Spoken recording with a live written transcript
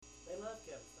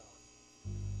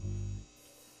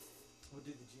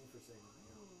do the Gene for a second.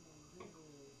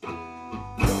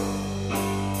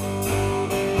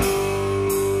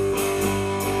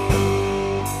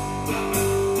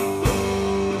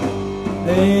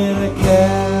 In a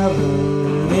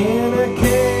cavern, in a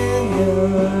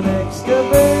canyon,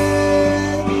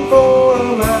 excavating for a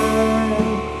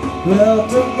mine,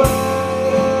 dwelt a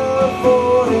miner,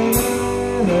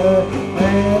 49er,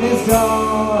 and his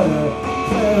daughter,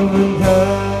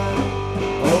 Clementine.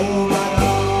 Oh my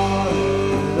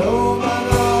darling, oh my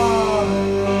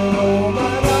darling, oh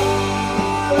my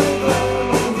darling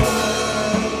Clementine,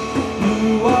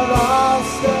 you are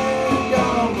lost and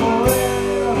gone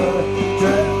forever.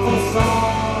 Dreadful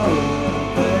sorrow,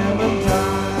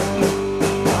 Clementine,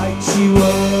 like she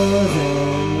was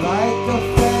and like a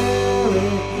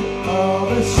fairy, all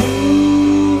the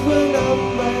shoes were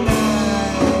number 9.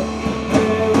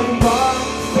 Wearing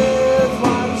boxes,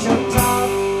 watch her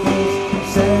topless,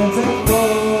 sands and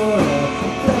Florida,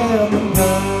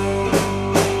 Clementine.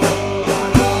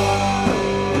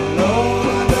 Oh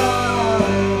my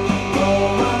darling, oh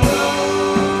my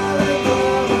darling,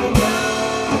 Clementine,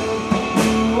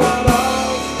 you are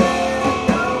lost and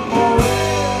gone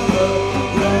forever.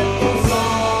 Dreadful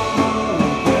sorrow,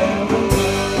 Clementine.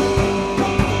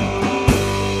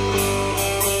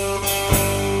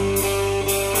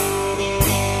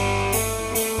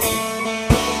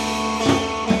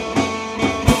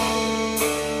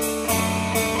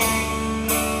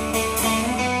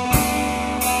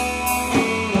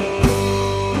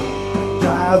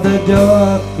 Drive the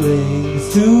ducklings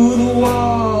to the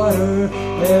water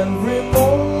every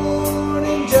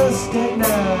morning just at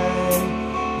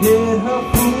 9. Hit her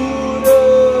foot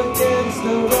against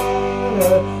the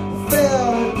water,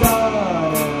 felt her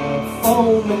daughter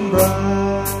foaming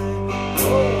brine.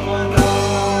 Oh my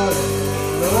darling,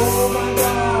 oh my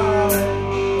darling,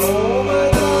 oh my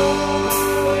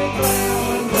darling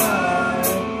Clementine,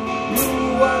 you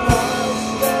are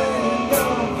lost and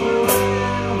gone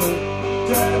forever.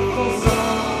 Dreadful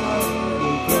sorrow,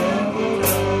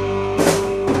 Clementine.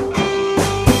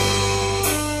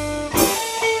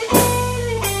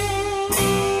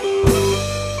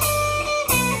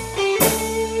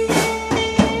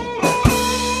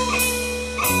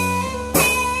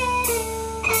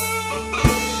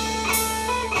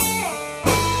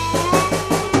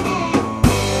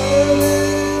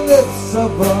 It's a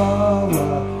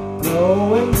bummer,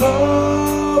 blowing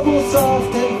bubbles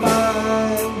soft and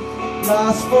fine.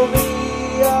 Lost for me,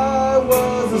 I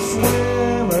was a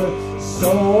swimmer,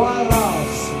 so I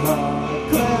lost my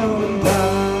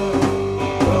Clementine.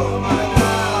 Oh my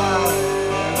darling,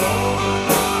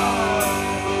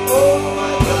 oh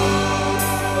my darling, oh my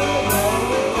darling,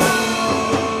 Clementine,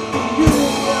 you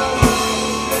are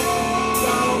lost and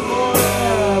gone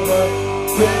forever.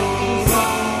 Dreadful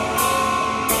sorrow.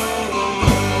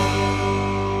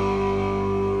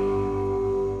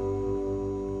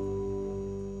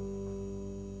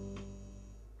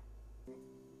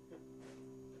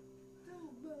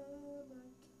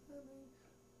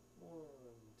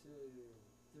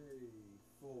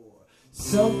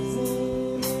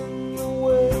 Something in the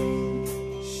way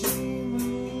she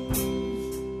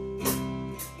moves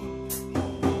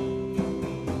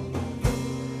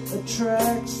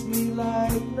attracts me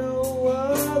like no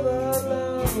other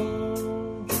lover.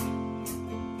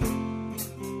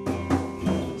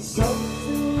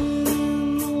 Something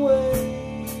in the way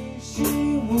she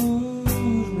moves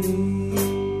me.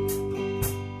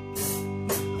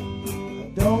 I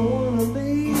don't wanna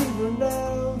leave her now.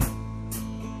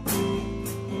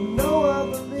 No, I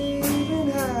believe in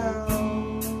how.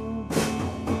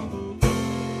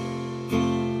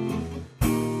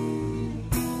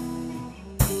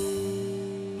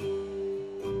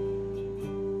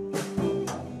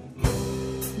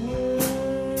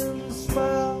 When the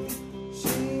smile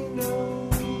she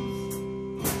knows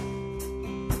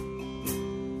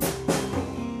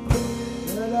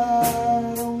that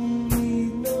I don't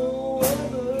need no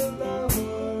other.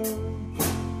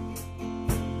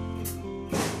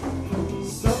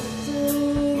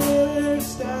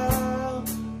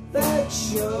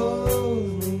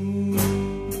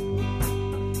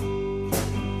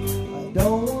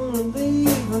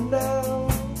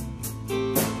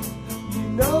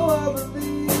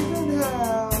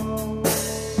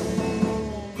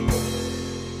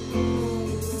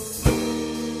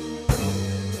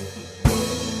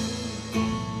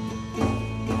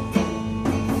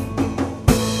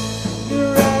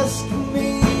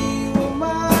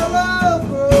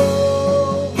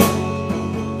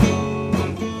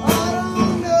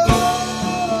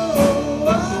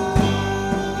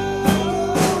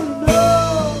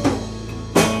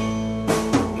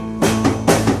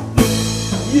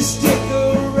 stick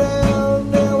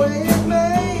around, now it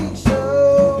may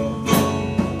show.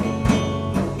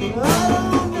 I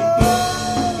don't know,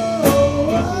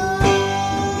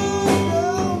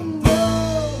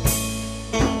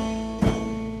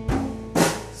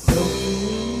 something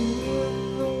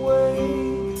in the way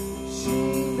she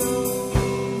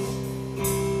knows,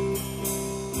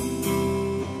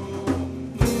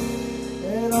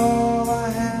 and all I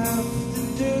have to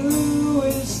do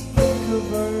is think of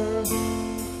her.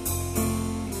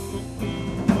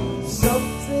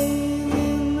 Something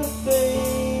in the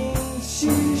things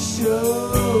she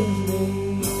shows me.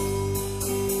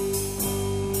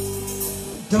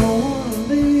 Don't wanna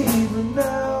leave her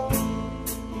now.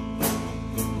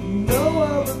 You know I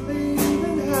believe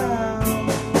in how.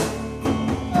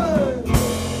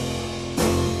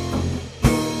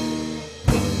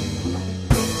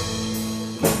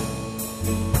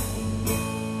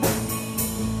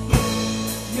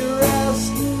 You're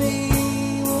asking me,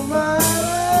 will my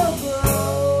love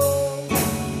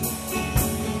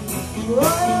grow? I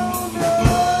don't know.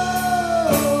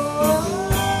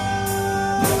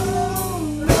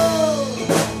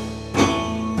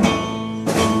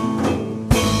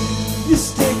 You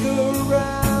stick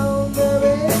around, there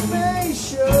it may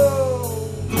show.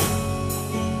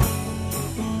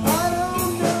 I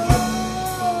don't know.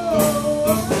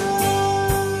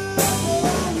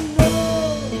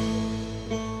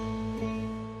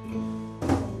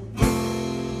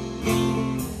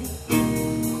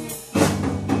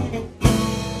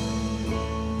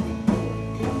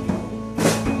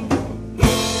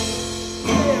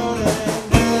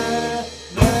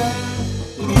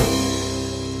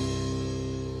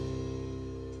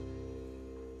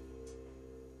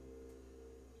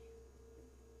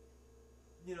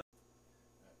 You know.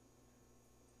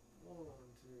 1,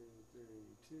 2, 3,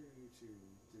 2, 2,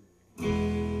 3.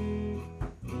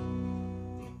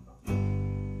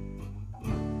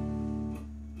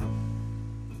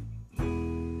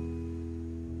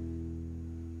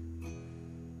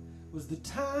 Was the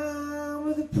time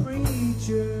of the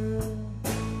preacher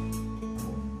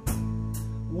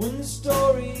when the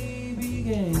story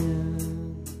began.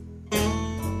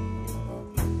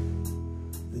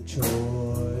 The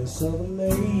choice of a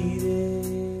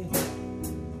lady,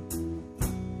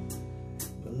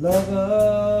 the love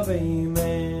of a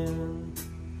man.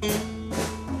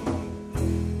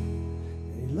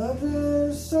 He loved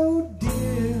her so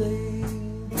dearly,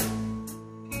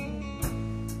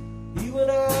 he went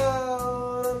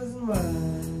out of his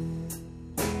mind.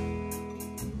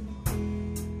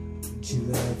 She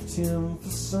left him for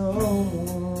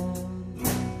someone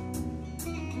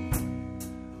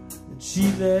that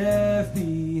she left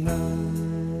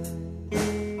behind.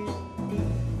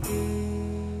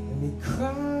 And he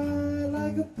cried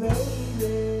like a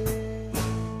baby,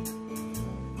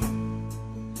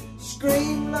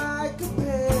 screamed like a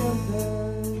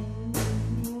panther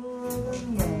in the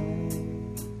night.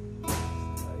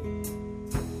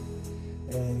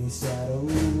 And he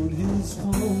saddled his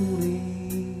pony,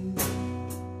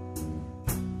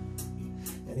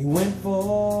 and he went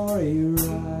for a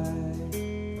ride.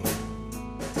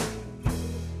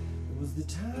 It was the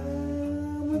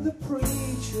time of the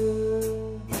preacher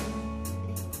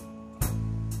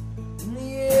in the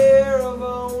year of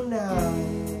 '09.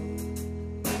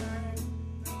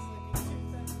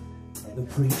 The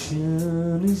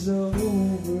preaching is over,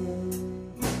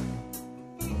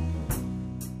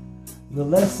 the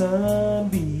lesson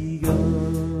begun.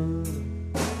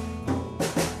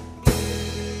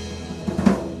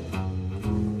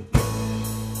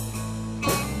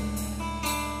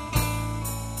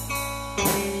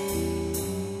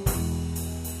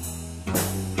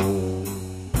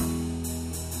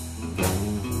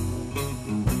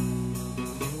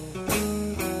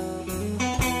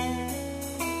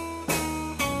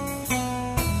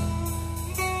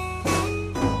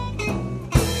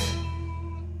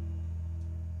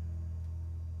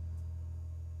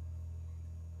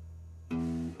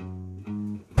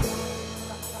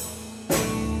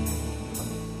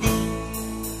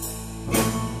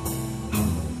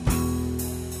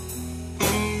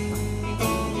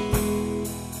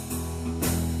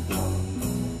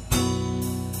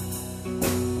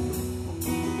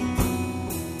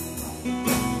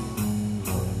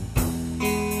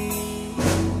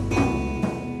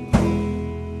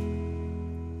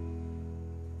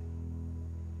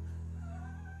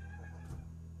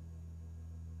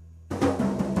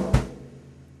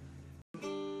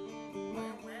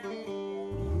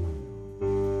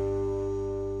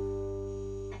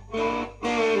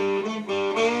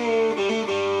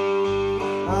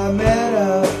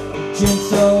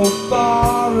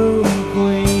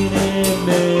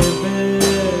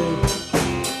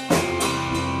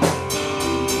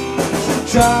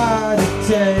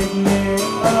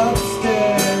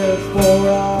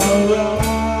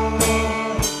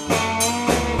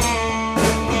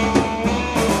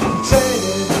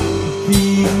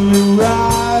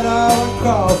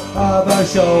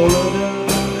 shoulder.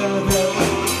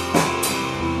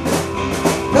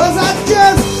 'Cause I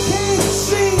just can't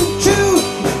seem to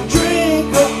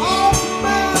drink off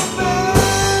my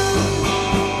mind.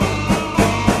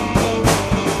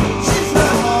 She's my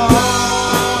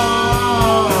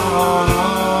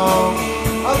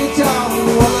honky-tonk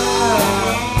woman.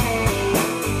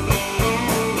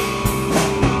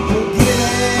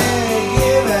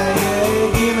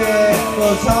 Give me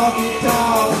those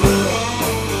honky-tonk.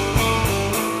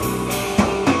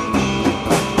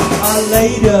 I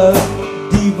later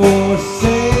divorced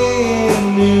in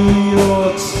New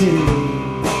York City.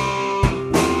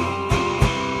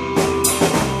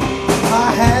 I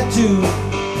had to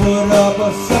put up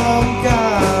some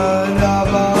kind of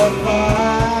a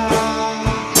fight.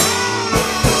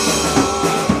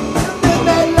 And then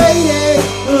that lady,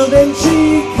 then she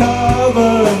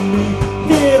covered me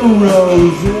in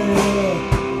roses.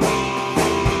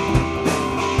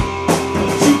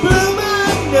 She blew my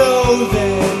nose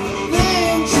and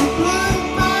then she blew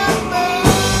my mind.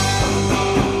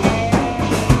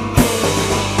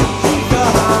 She's a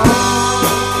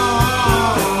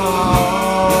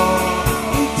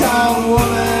honky-tonk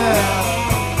woman.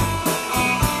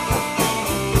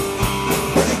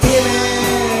 Give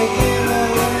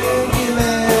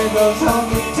me those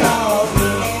honky-tonk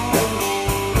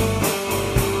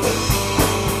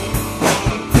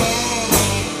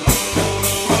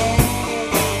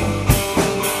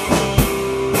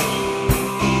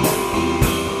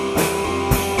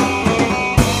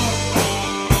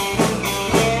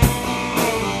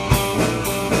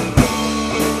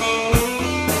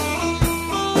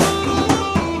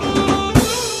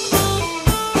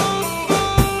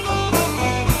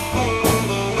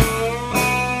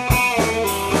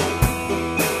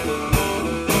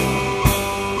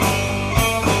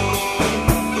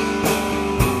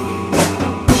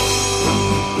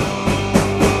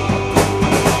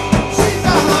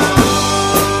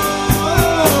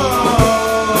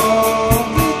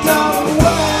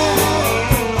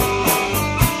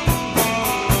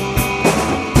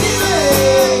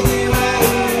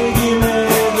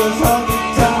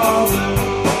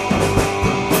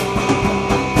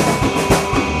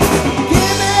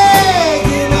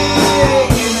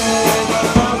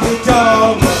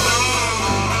girls.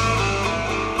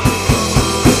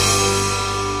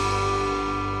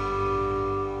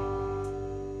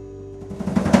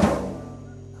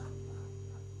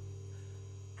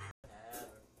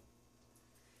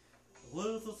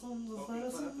 Little sons of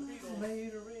medicine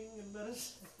made a ring of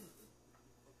medicine.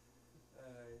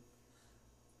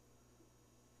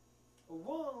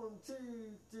 One,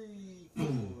 two, three, four.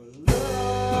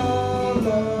 Love,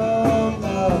 love,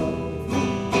 love.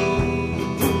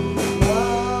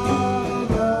 Love,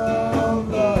 love,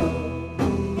 love.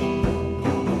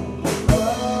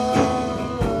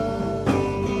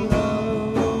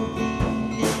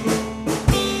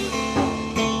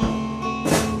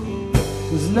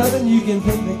 There's nothing you can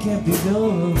think that can't be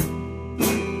done.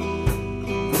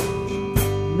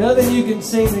 Nothing you can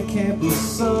sing that can't be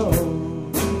sung.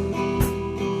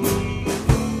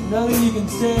 Nothing you can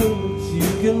say that you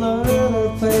can learn or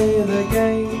play the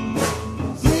game.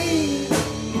 See,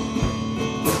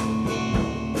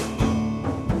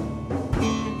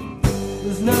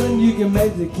 there's nothing you can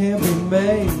make that can't be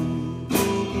made.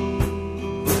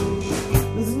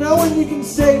 There's no one you can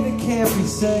say that can't be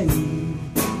saved.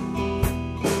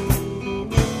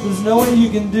 There's no way you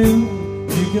can do,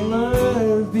 you can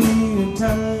learn to be in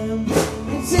time.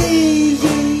 It's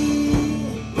easy.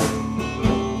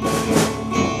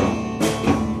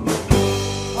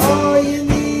 All you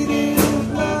need is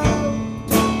love.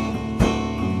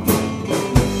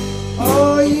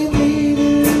 All you need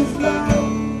is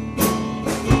love.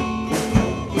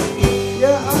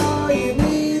 Yeah, all you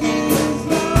need is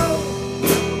love.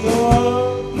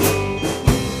 Love.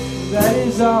 That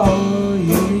is all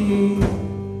you need.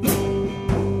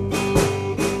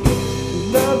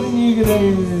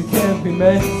 It can't be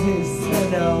made,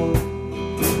 no.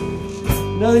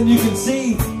 Nothing you can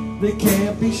see that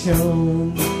can't be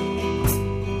shown.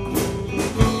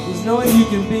 There's no way you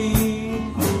can be,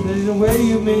 there's no way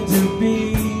you're meant to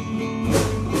be.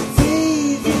 It's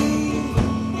easy.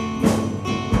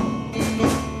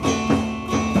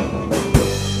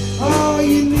 All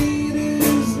you need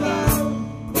is love.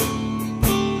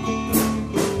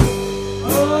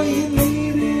 All you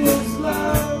need is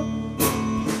love.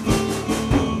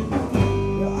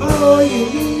 All you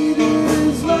need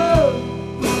is love,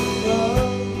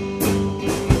 love.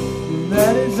 And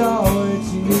that is all that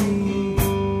you need.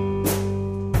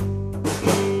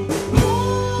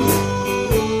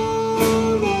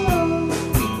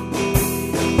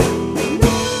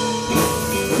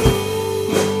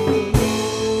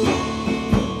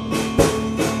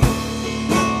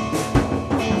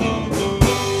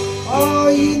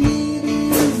 All you need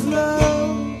is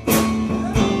love.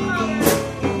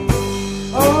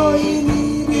 All you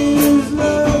need is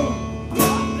love.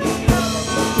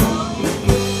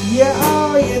 Yeah,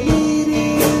 all you need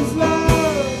is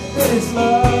love. It's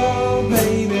love,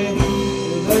 baby.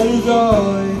 That is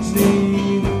all it's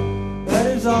need. That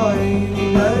is all you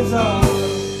need. That is all.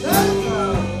 That is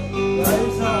all. That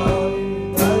is all.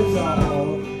 That is all.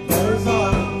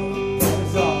 That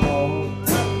is all.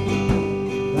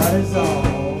 That is all.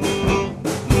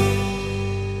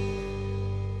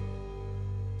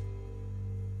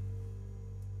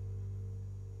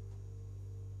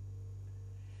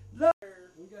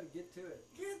 We gotta get to it.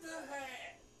 Get the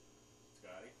hat,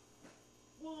 Scotty.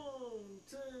 1,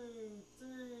 2,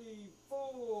 3,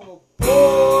 4.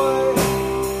 Boy,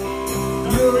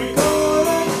 you're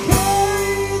gonna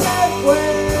carry that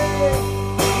weight.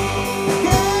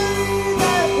 Carry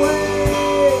that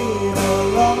weight a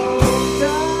long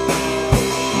time.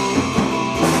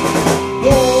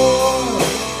 Boy,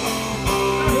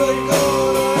 you're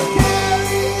gonna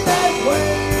carry that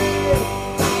weight.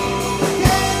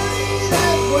 Carry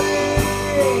that weight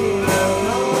a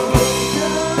long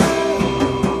time.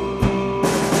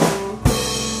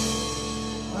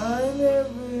 I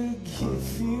never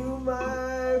give you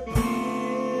my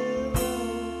pillow.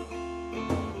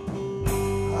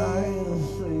 I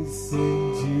only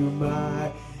send you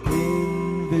my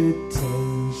invitations.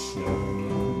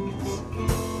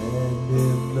 And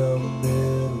in the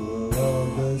middle of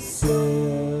the celebration,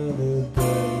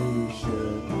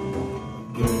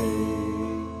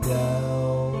 break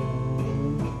down.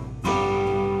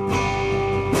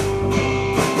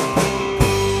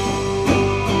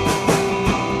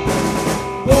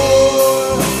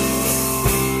 Boy,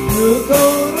 you're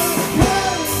gonna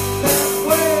carry that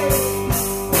weight.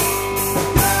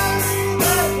 Carry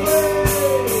that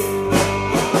weight.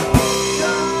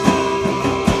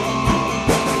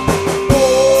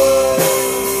 Boy,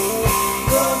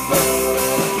 you're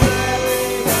gonna carry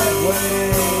that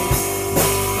weight.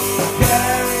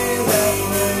 Carry that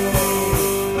weight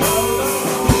a long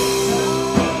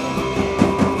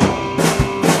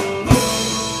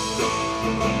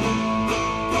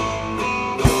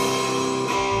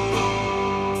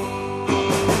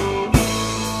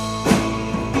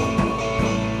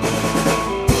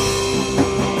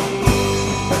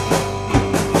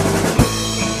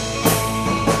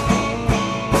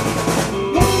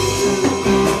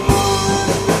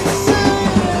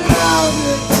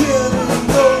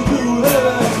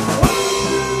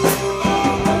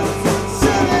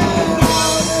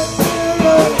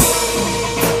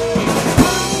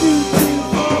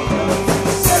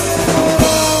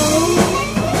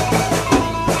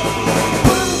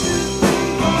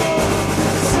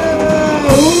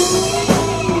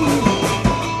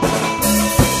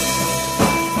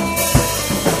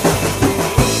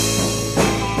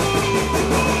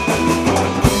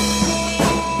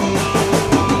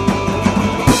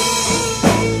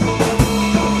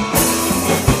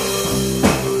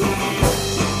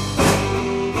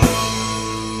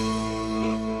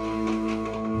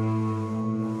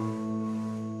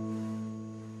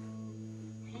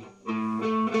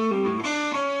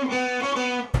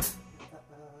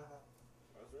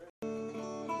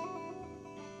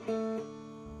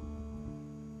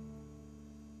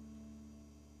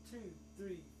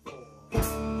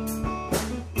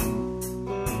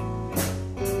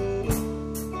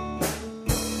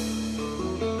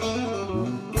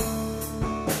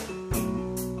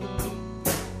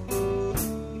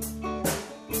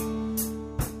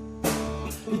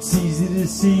It's easy to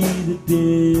see the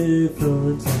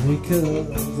difference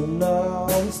because I'm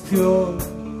not as pure.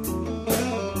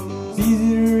 It's easy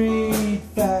to read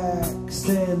facts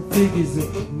and figures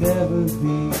that could never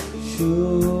be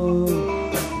sure.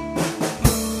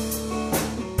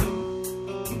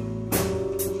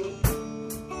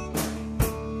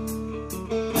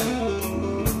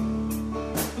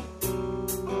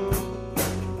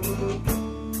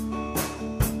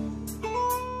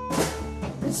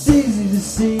 It's easy to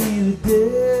see the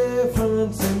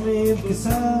difference in me because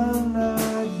I'm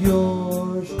not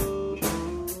yours.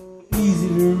 Easy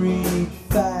to read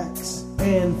facts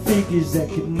and figures that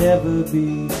could never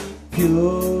be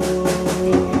pure.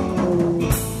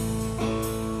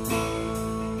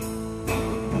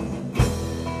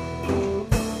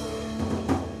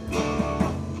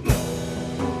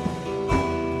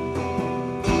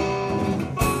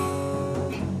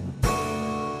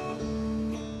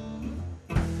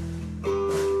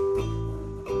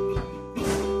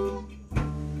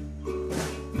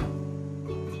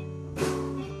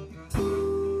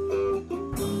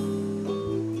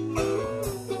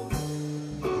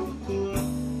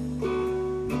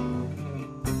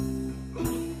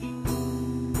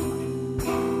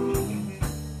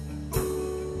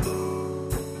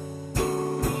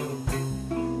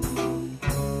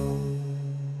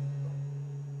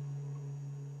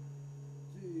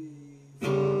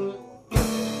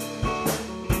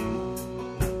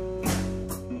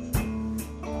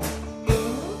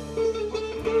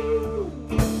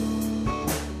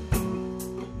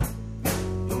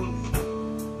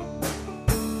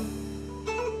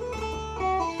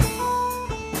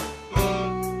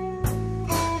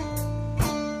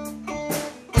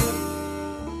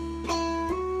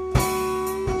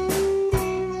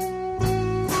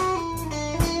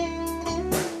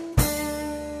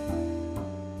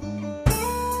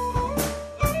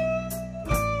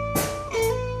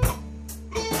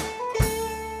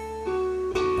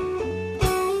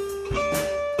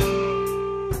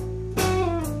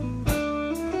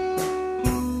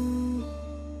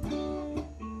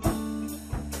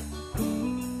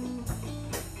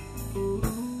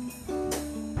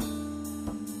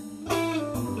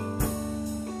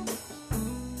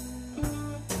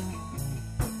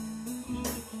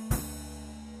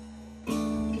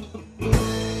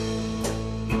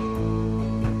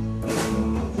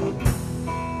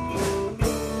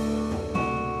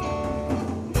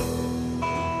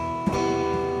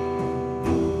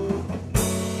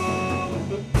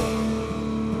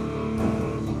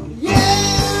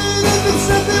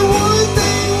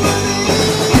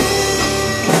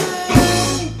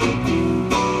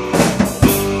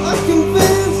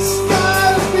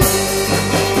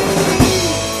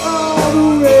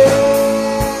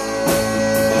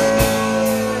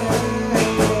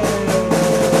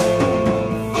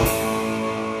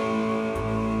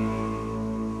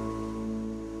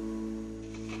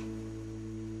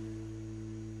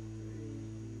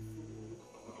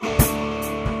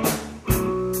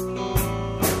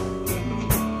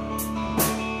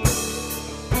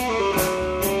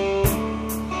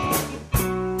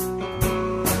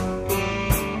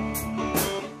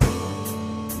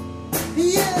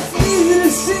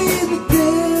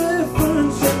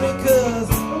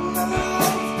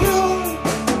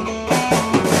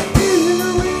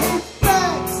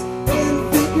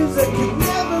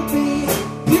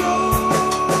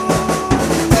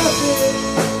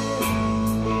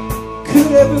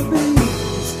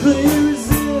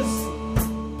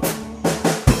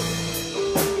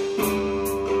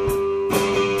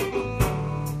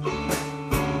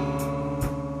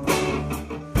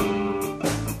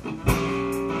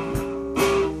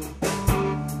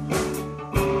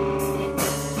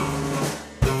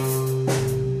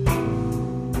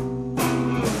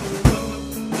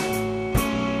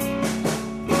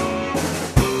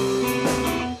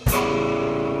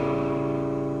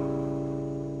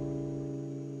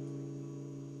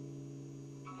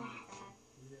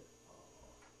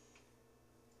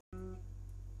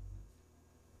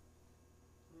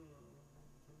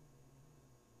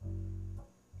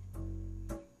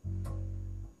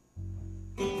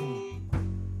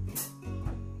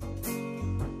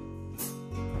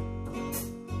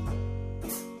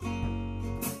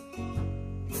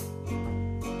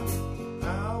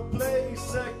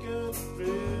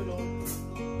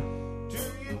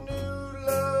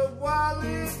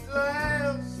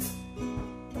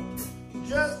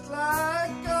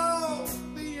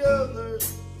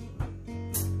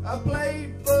 I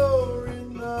played for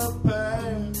in the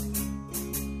past.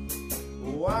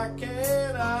 Why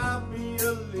can't I be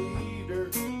a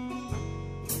leader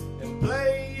and play